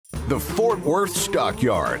The Fort Worth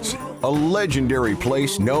Stockyards, a legendary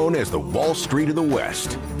place known as the Wallstreet of the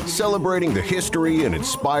West. Celebrating the history and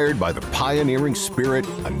inspired by the pioneering spirit,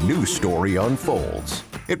 a new story unfolds.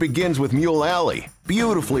 It begins with Mule Alley,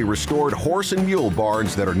 beautifully restored horse and mule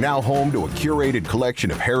barns that are now home to a curated collection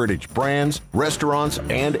of heritage brands, restaurants,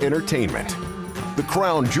 and entertainment. The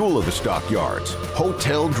crown jewel of the Stockyards,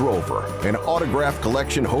 Hotel Drover, an autograph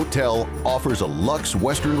collection hotel, offers a luxe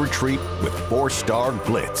western retreat with 4-star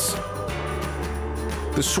glitz.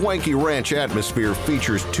 The swanky ranch atmosphere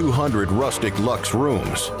features 200 rustic luxe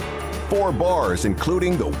rooms, 4 bars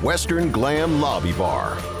including the Western Glam Lobby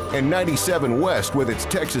Bar, and 97 West with its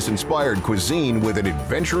Texas-inspired cuisine with an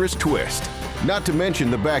adventurous twist. Not to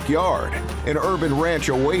mention the backyard, an urban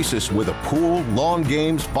ranch oasis with a pool, lawn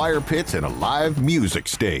games, fire pits, and a live music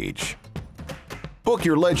stage. Book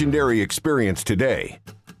your legendary experience today.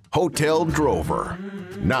 Hotel Drover,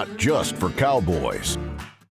 not just for cowboys.